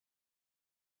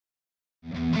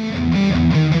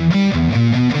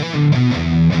Hi,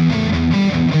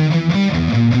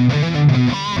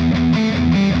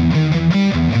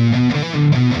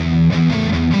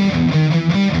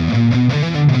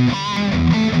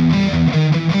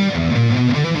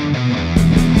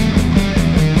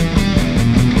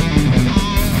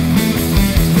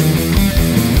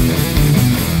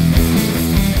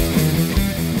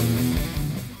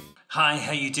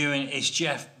 how you doing? It's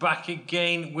Jeff back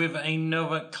again with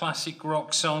another classic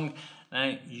rock song.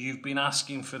 Now, you've been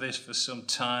asking for this for some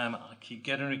time. I keep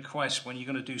getting requests when you're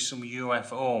going to do some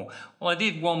UFO. Well, I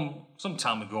did one some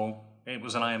time ago. It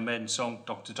was an Iron Maiden song,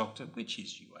 Doctor Doctor, which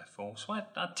is UFO. So I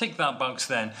ticked that box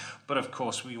then. But of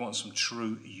course, we want some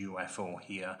true UFO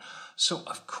here. So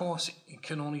of course, it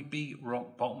can only be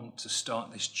Rock Bottom to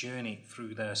start this journey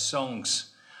through their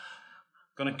songs.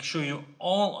 I'm going to show you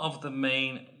all of the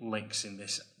main licks in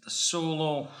this. The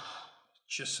solo,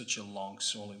 just such a long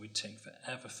solo. It would take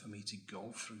forever for me to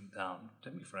go through that. It would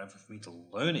take me forever for me to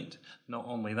learn it. Not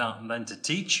only that, and then to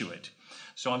teach you it.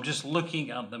 So I'm just looking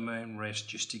at the main riff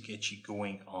just to get you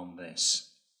going on this.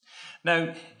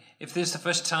 Now, if this is the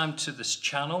first time to this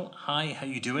channel, hi, how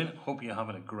you doing? Hope you're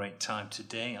having a great time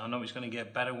today. I know it's going to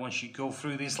get better once you go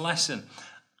through this lesson.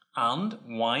 And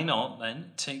why not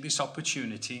then take this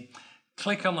opportunity,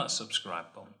 click on that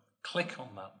subscribe button, click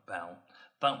on that bell.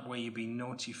 That way you'll be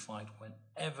notified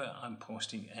whenever I'm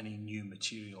posting any new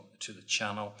material to the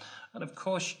channel. And of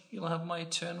course, you'll have my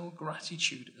eternal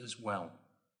gratitude as well.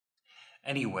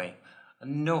 Anyway,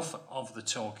 enough of the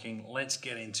talking. Let's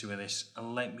get into this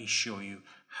and let me show you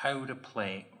how to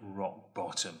play Rock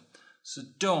Bottom. So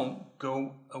don't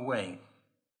go away.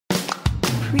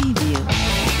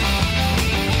 Preview.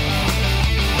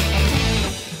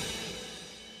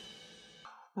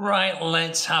 Right,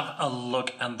 let's have a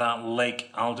look at that lick.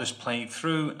 I'll just play it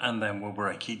through and then we'll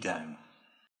break it down.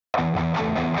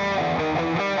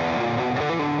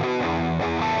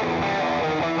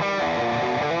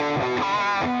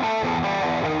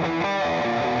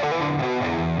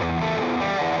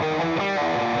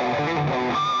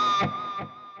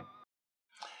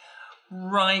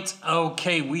 Right,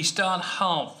 okay, we start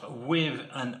half with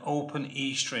an open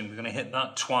E string. We're going to hit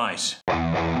that twice.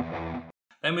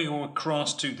 Then we go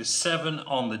across to the 7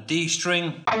 on the D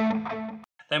string.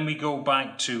 Then we go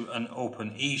back to an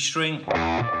open E string.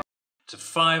 To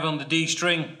 5 on the D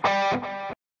string.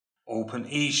 Open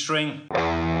E string.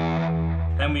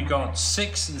 Then we got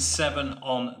 6 and 7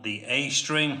 on the A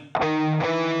string.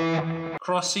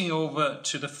 Crossing over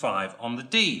to the 5 on the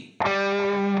D.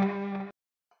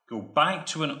 Go back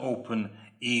to an open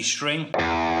E string.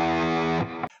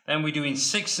 Then we're doing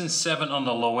 6 and 7 on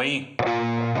the low E.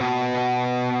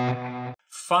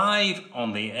 5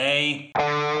 on the A.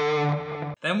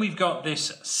 Then we've got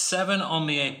this 7 on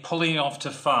the A pulling off to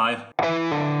 5.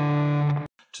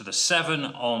 To the 7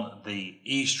 on the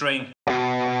E string.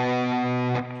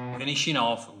 Finishing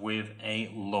off with a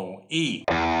low E.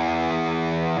 Put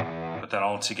that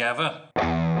all together.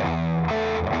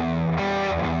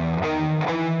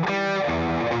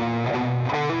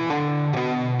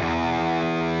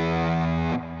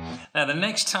 Now the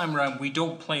next time round we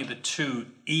don't play the 2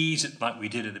 E's like we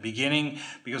did at the beginning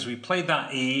because we played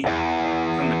that E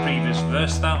from the previous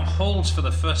verse. That holds for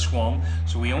the first one,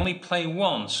 so we only play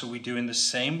one. So we're doing the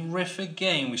same riff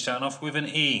again. We're starting off with an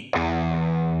E.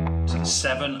 To the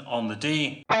 7 on the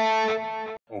D.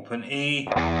 Open E.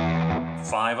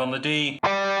 5 on the D.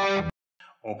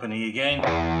 Open E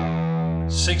again.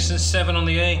 6 and 7 on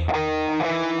the A.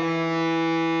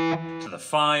 To the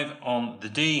 5 on the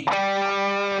D.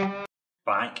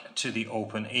 Back to the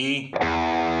open E.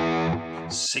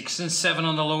 6 and 7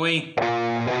 on the low E.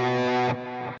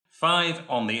 5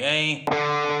 on the A.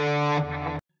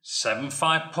 7,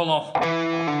 5 pull off.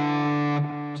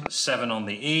 To the 7 on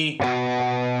the E.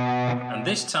 And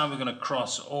this time we're going to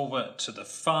cross over to the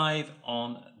 5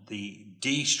 on the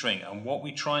D string. And what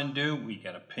we try and do, we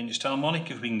get a pinched harmonic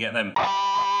if we can get them.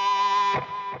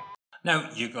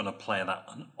 Now, you're going to play that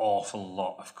an awful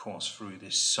lot, of course, through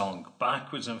this song,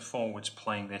 backwards and forwards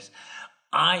playing this.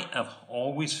 I have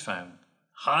always found,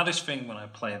 hardest thing when I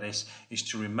play this is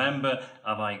to remember,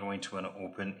 am I going to an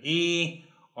open E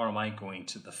or am I going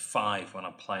to the 5 when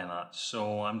I'm playing that?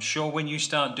 So I'm sure when you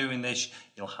start doing this,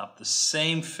 you'll have the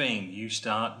same thing. You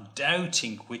start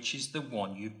doubting which is the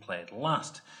one you've played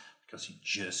last because it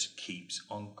just keeps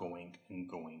on going and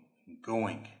going and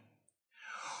going.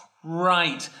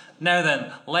 Right, now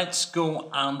then, let's go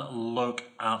and look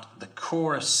at the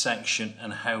chorus section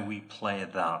and how we play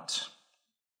that.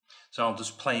 So I'll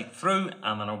just play it through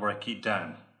and then I'll break it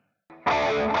down.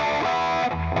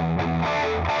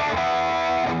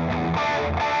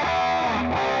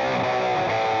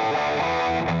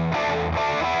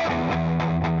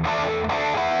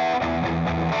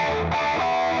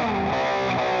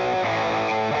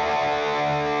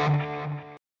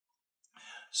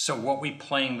 So what we're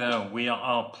playing there, we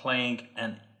are playing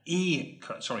a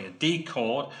D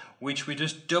chord, which we're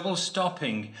just double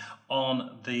stopping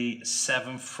on the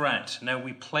 7th fret. Now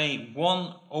we play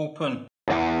one open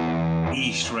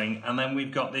E string, and then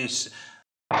we've got this.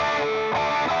 So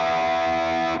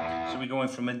we're going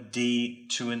from a D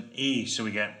to an E. So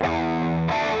we get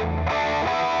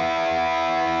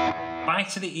back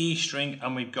to the E string,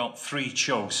 and we've got 3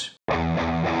 chokes.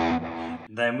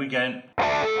 Then we go.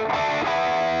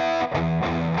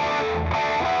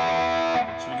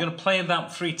 So we're going to play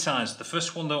that 3 times. The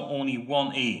first one though, only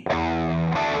 1 E.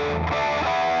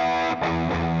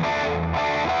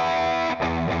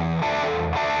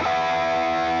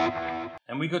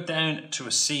 And we go down to a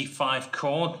C5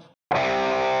 chord,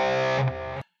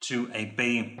 to a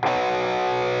B,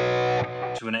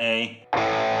 to an A,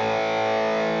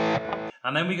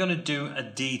 and then we're going to do a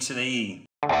D to the E.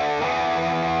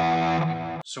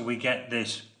 So we get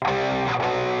this.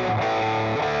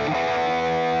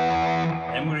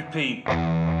 And we repeat.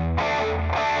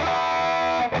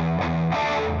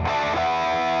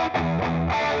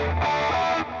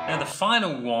 Now the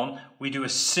final one, we do a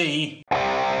C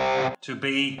to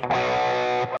B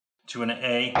to an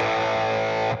A.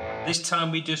 This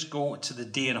time we just go to the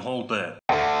D and hold there.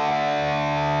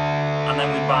 And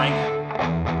then we bang.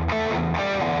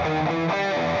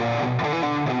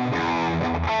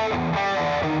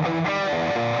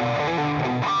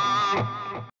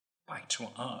 Back to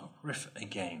our riff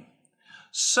again.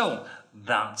 So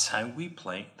that's how we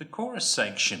play the chorus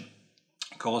section.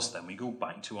 Of course, then we go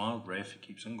back to our riff. It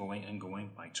keeps on going and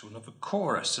going back to another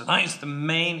chorus. So that is the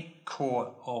main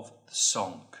core of the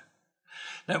song.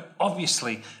 Now,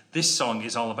 obviously, this song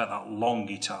is all about that long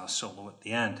guitar solo at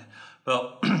the end.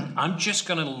 But I'm just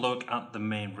going to look at the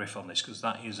main riff on this, because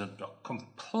that is a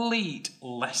complete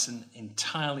lesson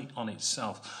entirely on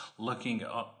itself, looking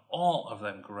at all of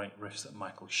them great riffs that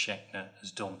Michael Schenker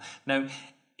has done. Now,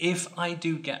 if I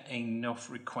do get enough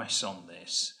requests on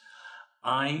this,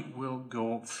 I will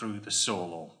go through the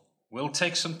solo. Will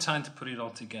take some time to put it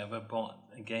all together, but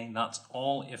again, that's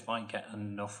all if I get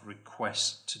enough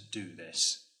requests to do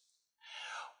this.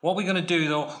 What we're going to do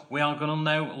though, we are going to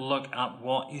now look at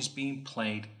what is being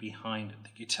played behind the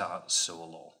guitar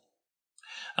solo.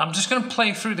 I'm just going to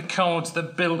play through the chords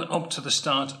that build up to the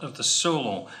start of the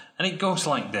solo, and it goes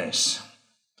like this.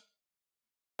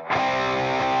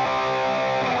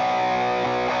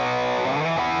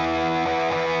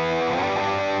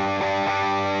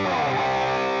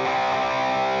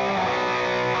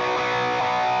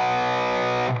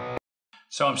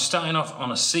 So I'm starting off on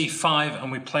a C5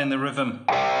 and we're playing the rhythm.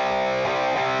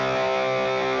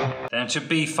 Down to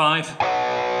B5.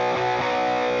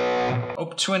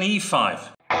 Up to an E5.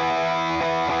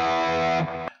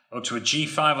 Up to a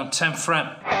G5 on 10th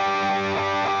fret.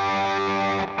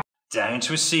 Down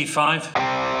to a C5.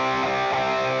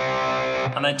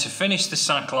 And then to finish the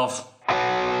cycle off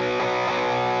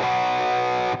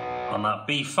on that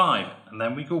B5, and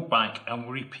then we go back and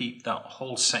we repeat that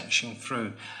whole section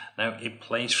through. Now it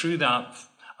plays through that.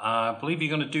 I believe you're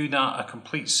going to do that, a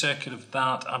complete circuit of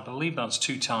that. I believe that's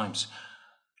 2 times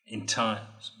in time,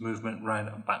 movement round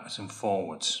and backwards and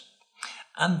forwards.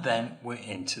 And then we're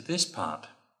into this part.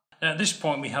 Now at this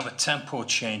point we have a tempo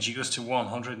change. It goes to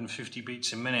 150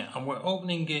 beats a minute, and we're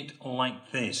opening it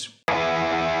like this.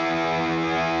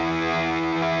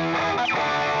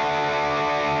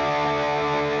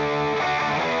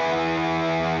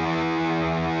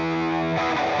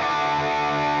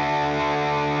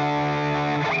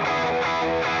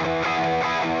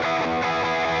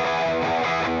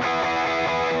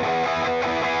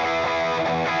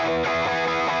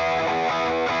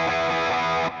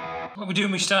 What we're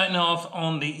doing, we're starting off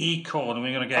on the E chord, and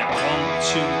we're going to get 1,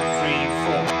 2, 3,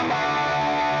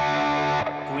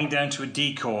 4. Going down to a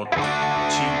D chord, 2, 3, 4.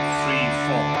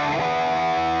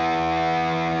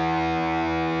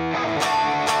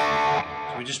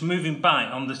 So we're just moving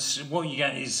back. On the, what you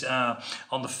get is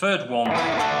on the 3rd one,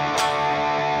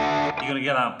 you're going to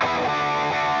get that,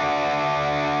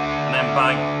 and then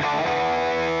bang,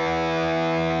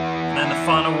 and then the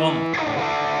final one.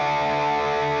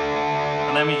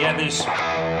 And then we get this,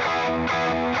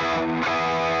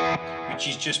 which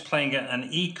is just playing an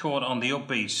E chord on the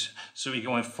upbeats. So we're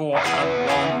going 4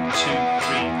 and 1, 2,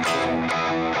 3,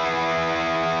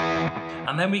 4.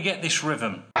 And then we get this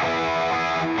rhythm.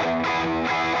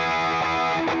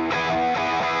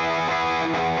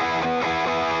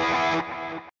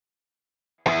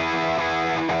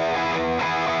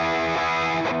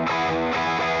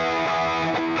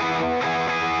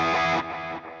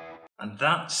 And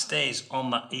that stays on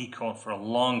that E chord for a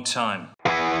long time.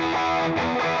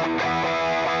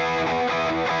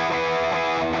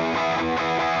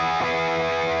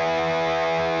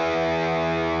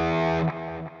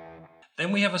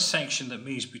 we have a section that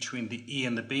moves between the E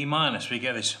and the B minor. So we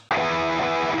get this. So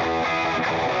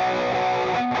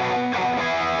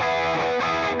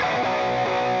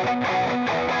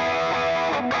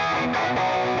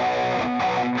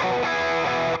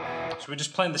we're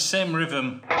just playing the same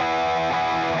rhythm. So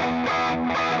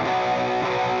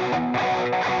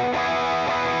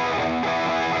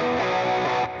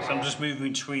I'm just moving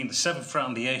between the 7th fret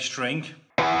and the A string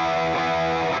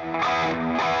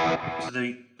to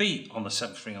the B on the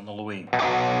 7th string on the low E.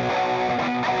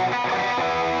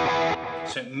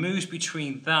 So it moves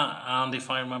between that, and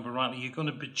if I remember rightly, you're going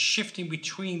to be shifting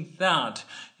between that.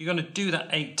 You're going to do that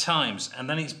 8 times, and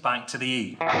then it's back to the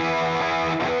E.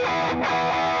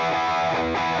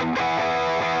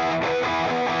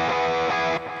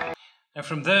 And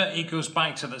from there, it goes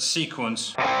back to that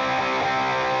sequence.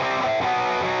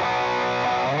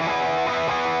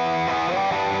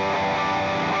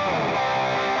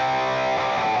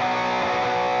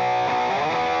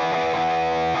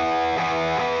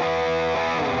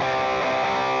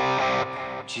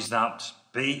 Which is that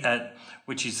B,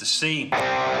 which is the C, B, G,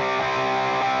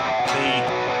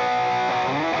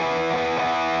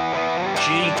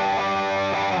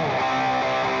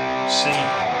 C,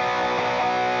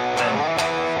 then.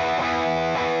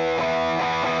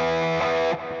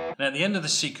 And at the end of the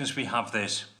sequence we have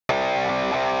this.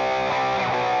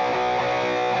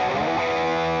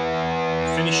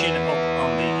 Finishing up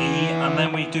on the E, and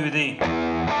then we do the.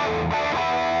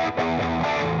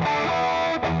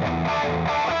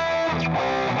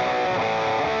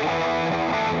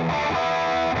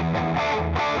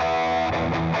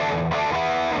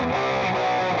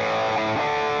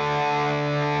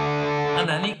 And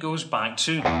then it goes back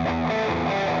to.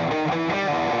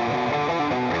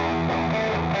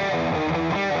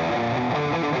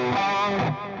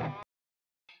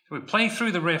 So we play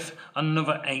through the riff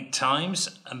another 8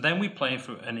 times, and then we play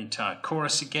through an entire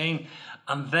chorus again,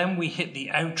 and then we hit the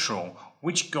outro,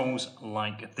 which goes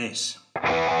like this.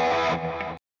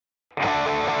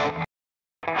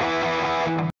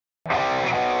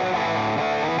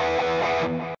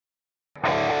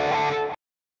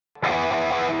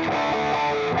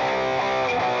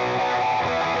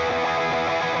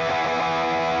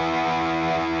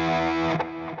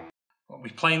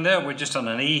 Playing there, we're just on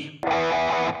an E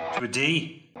to a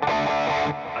D,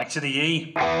 back to the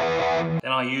E, then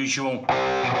our usual,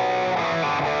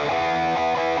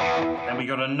 then we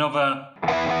got another.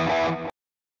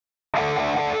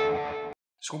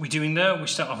 So what we're doing there, we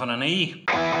start off on an E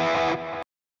to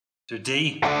a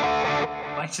D,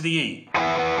 back to the E,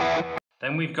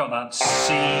 then we've got that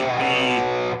C, B,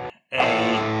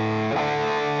 A,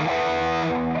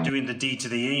 doing the D to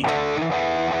the E.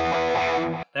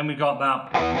 Then we got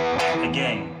that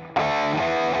again,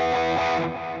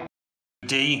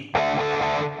 D,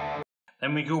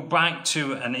 then we go back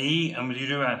to an E and we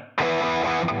do a,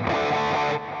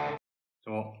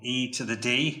 so E to the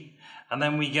D, and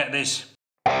then we get this,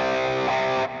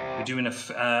 we're doing a,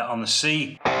 on the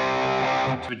C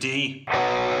to a D,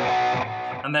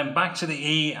 and then back to the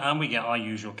E, and we get our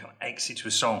usual kind of exit to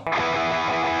a song.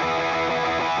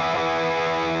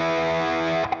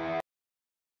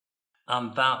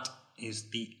 And that is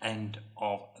the end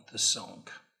of the song.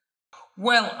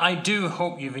 Well, I do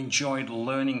hope you've enjoyed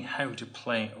learning how to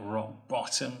play Rock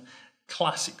Bottom,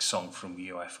 classic song from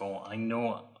UFO. I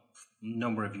know a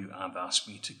number of you have asked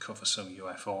me to cover some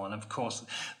UFO, and of course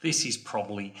this is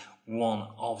probably one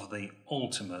of the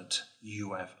ultimate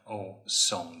UFO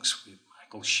songs, with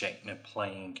Michael Schenker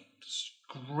playing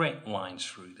great lines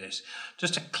through this.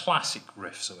 Just a classic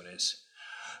riff, so it is.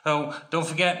 Oh, don't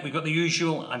forget, we've got the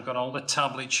usual. I've got all the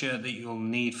tablature that you'll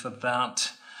need for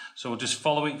that. So just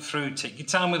follow it through, take your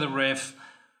time with the riff.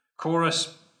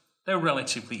 Chorus, they're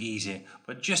relatively easy,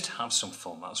 but just have some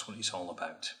fun. That's what it's all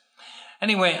about.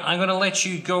 Anyway, I'm going to let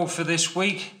you go for this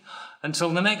week.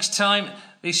 Until the next time,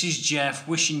 this is Jeff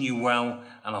wishing you well,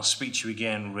 and I'll speak to you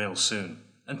again real soon.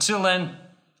 Until then,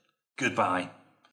 goodbye.